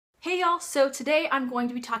Hey y'all, so today I'm going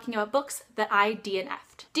to be talking about books that I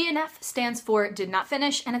DNF'd. DNF stands for Did Not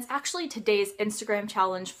Finish, and it's actually today's Instagram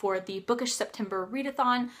challenge for the Bookish September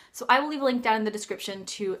readathon, so I will leave a link down in the description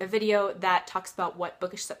to a video that talks about what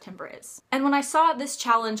Bookish September is. And when I saw this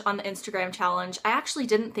challenge on the Instagram challenge, I actually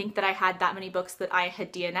didn't think that I had that many books that I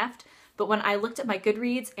had DNF'd, but when I looked at my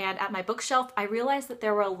Goodreads and at my bookshelf, I realized that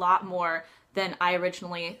there were a lot more than I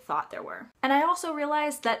originally thought there were. And I also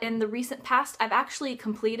realized that in the recent past, I've actually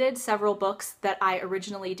completed several books that I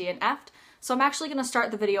originally DNF'd, so I'm actually going to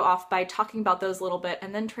start the video off by talking about those a little bit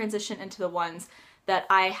and then transition into the ones that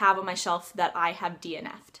I have on my shelf that I have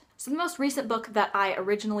DNF'd. So the most recent book that I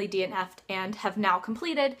originally DNF'd and have now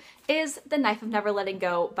completed is The Knife of Never Letting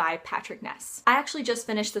Go by Patrick Ness. I actually just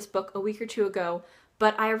finished this book a week or two ago,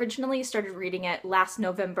 but I originally started reading it last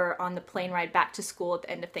November on the plane ride back to school at the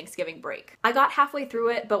end of Thanksgiving break. I got halfway through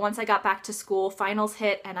it, but once I got back to school, finals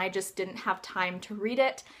hit and I just didn't have time to read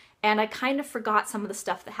it, and I kind of forgot some of the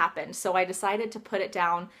stuff that happened, so I decided to put it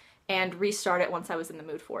down and restart it once I was in the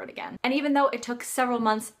mood for it again. And even though it took several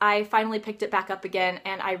months, I finally picked it back up again,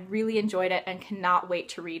 and I really enjoyed it and cannot wait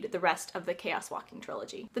to read the rest of the Chaos Walking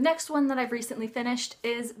trilogy. The next one that I've recently finished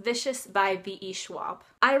is Vicious by V.E. Schwab.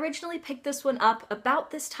 I originally picked this one up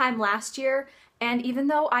about this time last year, and even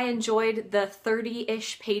though I enjoyed the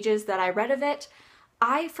 30-ish pages that I read of it,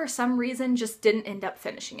 I, for some reason, just didn't end up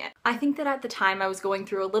finishing it. I think that at the time I was going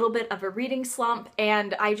through a little bit of a reading slump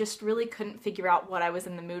and I just really couldn't figure out what I was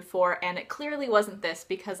in the mood for, and it clearly wasn't this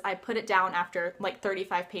because I put it down after like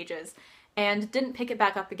 35 pages and didn't pick it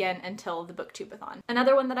back up again until the Booktubeathon.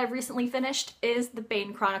 Another one that I've recently finished is The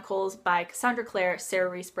Bane Chronicles by Cassandra Clare, Sarah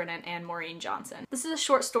Rees Brennan, and Maureen Johnson. This is a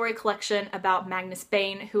short story collection about Magnus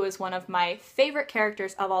Bane, who is one of my favorite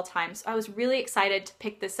characters of all time, so I was really excited to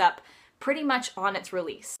pick this up pretty much on its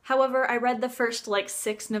release. However, I read the first like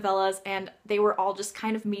 6 novellas and they were all just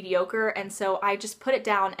kind of mediocre, and so I just put it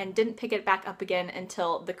down and didn't pick it back up again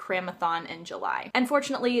until the Cramathon in July.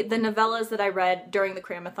 Unfortunately, the novellas that I read during the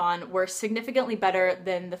Cramathon were significantly better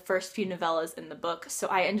than the first few novellas in the book, so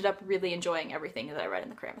I ended up really enjoying everything that I read in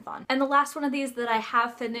the Cramathon. And the last one of these that I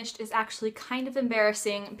have finished is actually kind of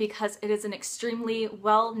embarrassing because it is an extremely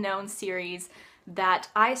well-known series that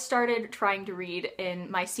I started trying to read in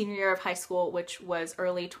my senior year of high school, which was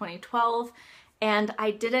early 2012, and I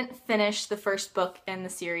didn't finish the first book in the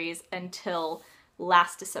series until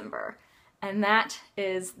last December, and that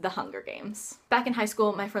is The Hunger Games. Back in high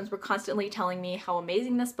school, my friends were constantly telling me how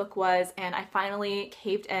amazing this book was, and I finally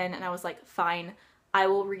caved in and I was like, fine, I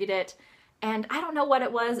will read it. And I don't know what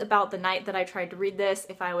it was about the night that I tried to read this,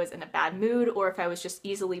 if I was in a bad mood or if I was just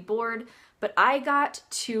easily bored, but I got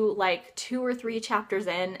to like 2 or 3 chapters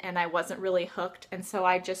in and I wasn't really hooked, and so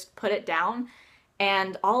I just put it down,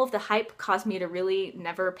 and all of the hype caused me to really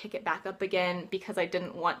never pick it back up again because I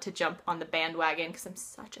didn't want to jump on the bandwagon because I'm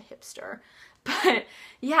such a hipster. But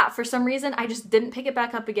yeah, for some reason I just didn't pick it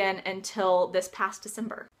back up again until this past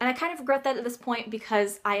December. And I kind of regret that at this point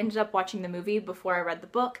because I ended up watching the movie before I read the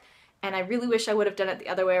book, and I really wish I would have done it the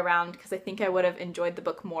other way around because I think I would have enjoyed the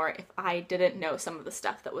book more if I didn't know some of the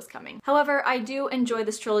stuff that was coming. However, I do enjoy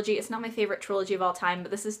this trilogy. It's not my favorite trilogy of all time, but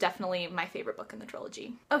this is definitely my favorite book in the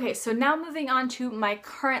trilogy. Okay, so now moving on to my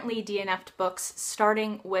currently DNF'd books,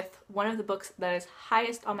 starting with one of the books that is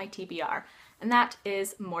highest on my TBR, and that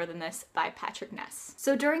is More Than This by Patrick Ness.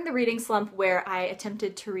 So during the reading slump where I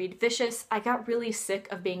attempted to read Vicious, I got really sick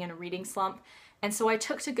of being in a reading slump, and so I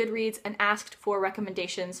took to Goodreads and asked for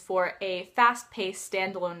recommendations for a fast-paced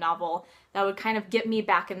standalone novel that would kind of get me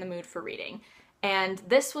back in the mood for reading. And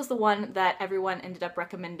this was the one that everyone ended up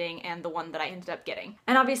recommending and the one that I ended up getting.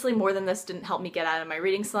 And obviously More Than This didn't help me get out of my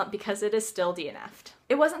reading slump because it is still DNF'd.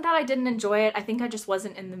 It wasn't that I didn't enjoy it, I think I just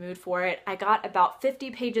wasn't in the mood for it. I got about 50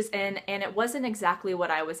 pages in and it wasn't exactly what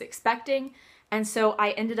I was expecting, and so I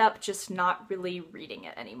ended up just not really reading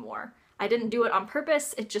it anymore. I didn't do it on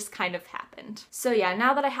purpose, it just kind of happened. So yeah,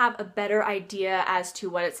 now that I have a better idea as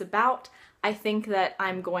to what it's about, I think that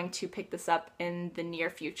I'm going to pick this up in the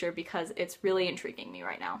near future because it's really intriguing me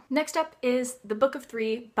right now. Next up is The Book of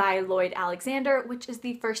Three by Lloyd Alexander, which is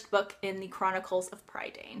the first book in the Chronicles of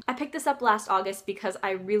Prydain. I picked this up last August because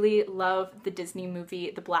I really love the Disney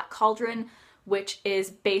movie The Black Cauldron, which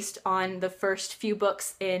is based on the first few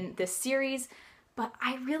books in this series, but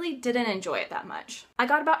I really didn't enjoy it that much. I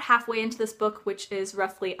got about halfway into this book, which is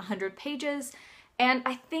roughly 100 pages, and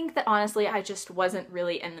I think that honestly I just wasn't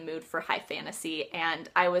really in the mood for high fantasy, and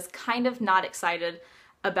I was kind of not excited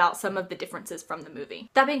about some of the differences from the movie.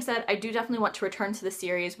 That being said, I do definitely want to return to the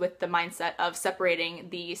series with the mindset of separating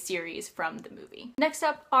the series from the movie. Next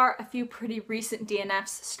up are a few pretty recent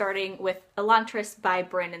DNFs, starting with Elantris by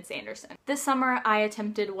Brandon Sanderson. This summer, I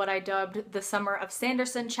attempted what I dubbed the Summer of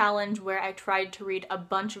Sanderson Challenge, where I tried to read a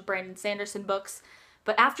bunch of Brandon Sanderson books,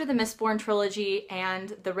 but after the Mistborn trilogy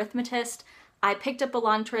and The Rhythmatist, I picked up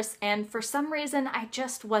Elantris, and for some reason I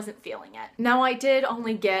just wasn't feeling it. Now, I did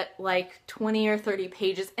only get like 20 or 30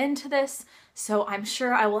 pages into this, so I'm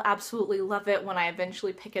sure I will absolutely love it when I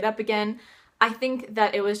eventually pick it up again. I think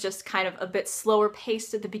that it was just kind of a bit slower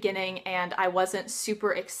paced at the beginning and I wasn't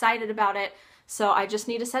super excited about it, so I just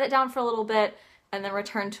need to set it down for a little bit and then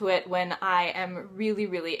return to it when I am really,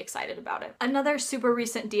 really excited about it. Another super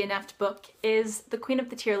recent DNF'd book is The Queen of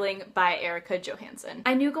the Tearling by Erica Johansson.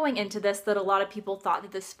 I knew going into this that a lot of people thought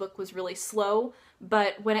that this book was really slow,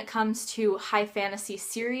 but when it comes to high fantasy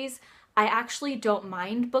series, I actually don't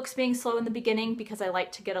mind books being slow in the beginning because I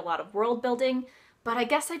like to get a lot of world building, but I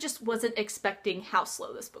guess I just wasn't expecting how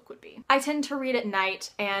slow this book would be. I tend to read at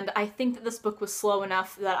night, and I think that this book was slow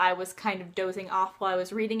enough that I was kind of dozing off while I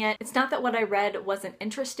was reading it. It's not that what I read wasn't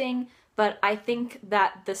interesting, but I think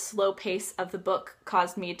that the slow pace of the book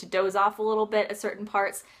caused me to doze off a little bit at certain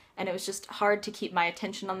parts, and it was just hard to keep my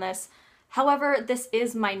attention on this. However, this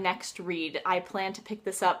is my next read. I plan to pick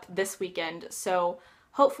this up this weekend, so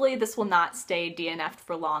hopefully this will not stay DNF'd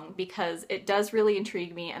for long because it does really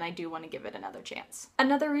intrigue me and I do want to give it another chance.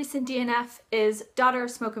 Another recent DNF is Daughter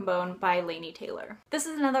of Smoke and Bone by Laini Taylor. This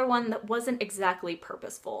is another one that wasn't exactly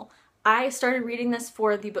purposeful. I started reading this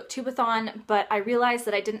for the Booktubeathon, but I realized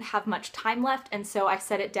that I didn't have much time left, and so I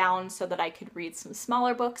set it down so that I could read some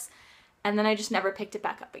smaller books, and then I just never picked it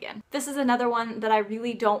back up again. This is another one that I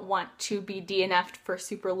really don't want to be DNF'd for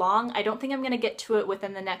super long. I don't think I'm gonna get to it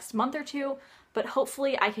within the next month or two, but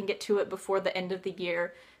hopefully I can get to it before the end of the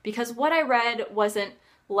year, because what I read wasn't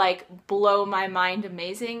like blow my mind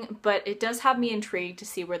amazing, but it does have me intrigued to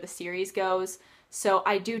see where the series goes, so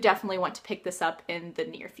I do definitely want to pick this up in the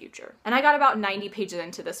near future. And I got about 90 pages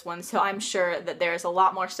into this one, so I'm sure that there's a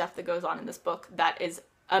lot more stuff that goes on in this book that is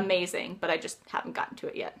amazing, but I just haven't gotten to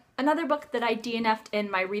it yet. Another book that I DNF'd in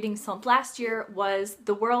my reading slump last year was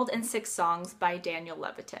The World in 6 Songs by Daniel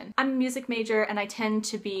Levitin. I'm a music major and I tend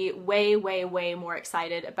to be way, way, way more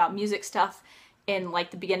excited about music stuff in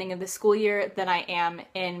like the beginning of the school year than I am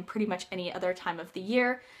in pretty much any other time of the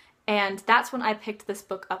year. And that's when I picked this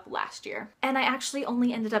book up last year. And I actually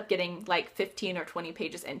only ended up getting like 15 or 20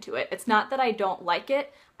 pages into it. It's not that I don't like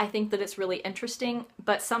it, I think that it's really interesting,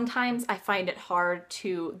 but sometimes I find it hard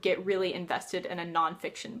to get really invested in a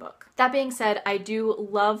nonfiction book. That being said, I do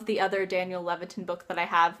love the other Daniel Levitin book that I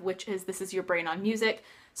have, which is This Is Your Brain on Music,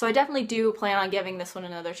 so I definitely do plan on giving this one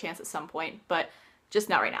another chance at some point, but just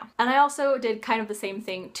not right now. And I also did kind of the same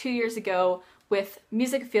thing 2 years ago with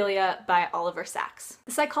Musicophilia by Oliver Sacks.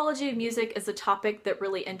 The psychology of music is a topic that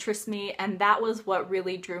really interests me, and that was what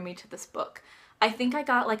really drew me to this book. I think I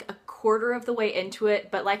got like a quarter of the way into it,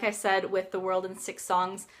 but like I said with The World in 6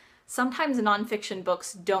 Songs, sometimes nonfiction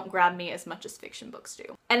books don't grab me as much as fiction books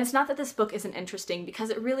do. And it's not that this book isn't interesting, because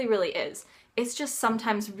it really, really is. It's just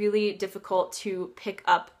sometimes really difficult to pick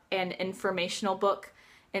up an informational book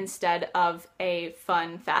instead of a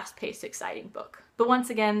fun, fast-paced, exciting book. But once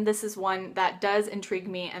again, this is one that does intrigue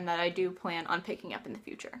me and that I do plan on picking up in the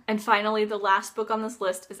future. And finally, the last book on this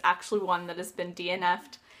list is actually one that has been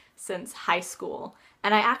DNF'd since high school.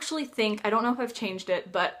 And I actually think, I don't know if I've changed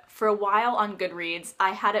it, but for a while on Goodreads,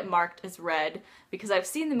 I had it marked as read because I've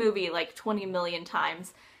seen the movie like 20 million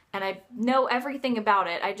times and I know everything about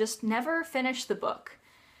it. I just never finished the book.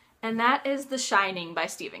 And that is The Shining by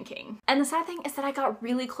Stephen King. And the sad thing is that I got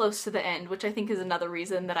really close to the end, which I think is another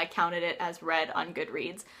reason that I counted it as read on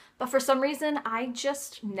Goodreads. But for some reason, I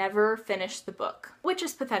just never finished the book. Which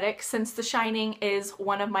is pathetic, since The Shining is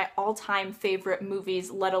one of my all-time favorite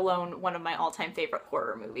movies, let alone one of my all-time favorite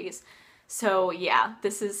horror movies. So yeah,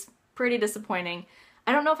 this is pretty disappointing.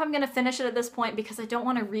 I don't know if I'm gonna finish it at this point because I don't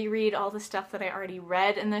want to reread all the stuff that I already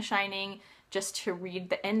read in The Shining just to read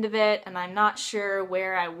the end of it, and I'm not sure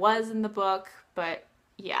where I was in the book, but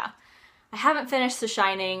yeah. I haven't finished The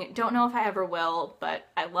Shining, don't know if I ever will, but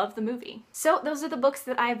I love the movie. So those are the books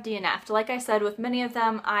that I've DNF'd. Like I said, with many of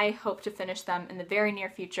them, I hope to finish them in the very near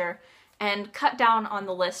future and cut down on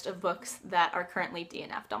the list of books that are currently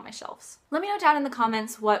DNF'd on my shelves. Let me know down in the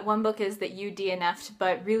comments what one book is that you DNF'd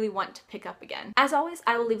but really want to pick up again. As always,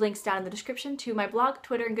 I will leave links down in the description to my blog,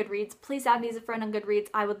 Twitter, and Goodreads. Please add me as a friend on Goodreads.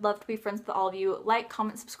 I would love to be friends with all of you. Like,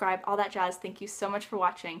 comment, subscribe, all that jazz. Thank you so much for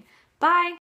watching. Bye!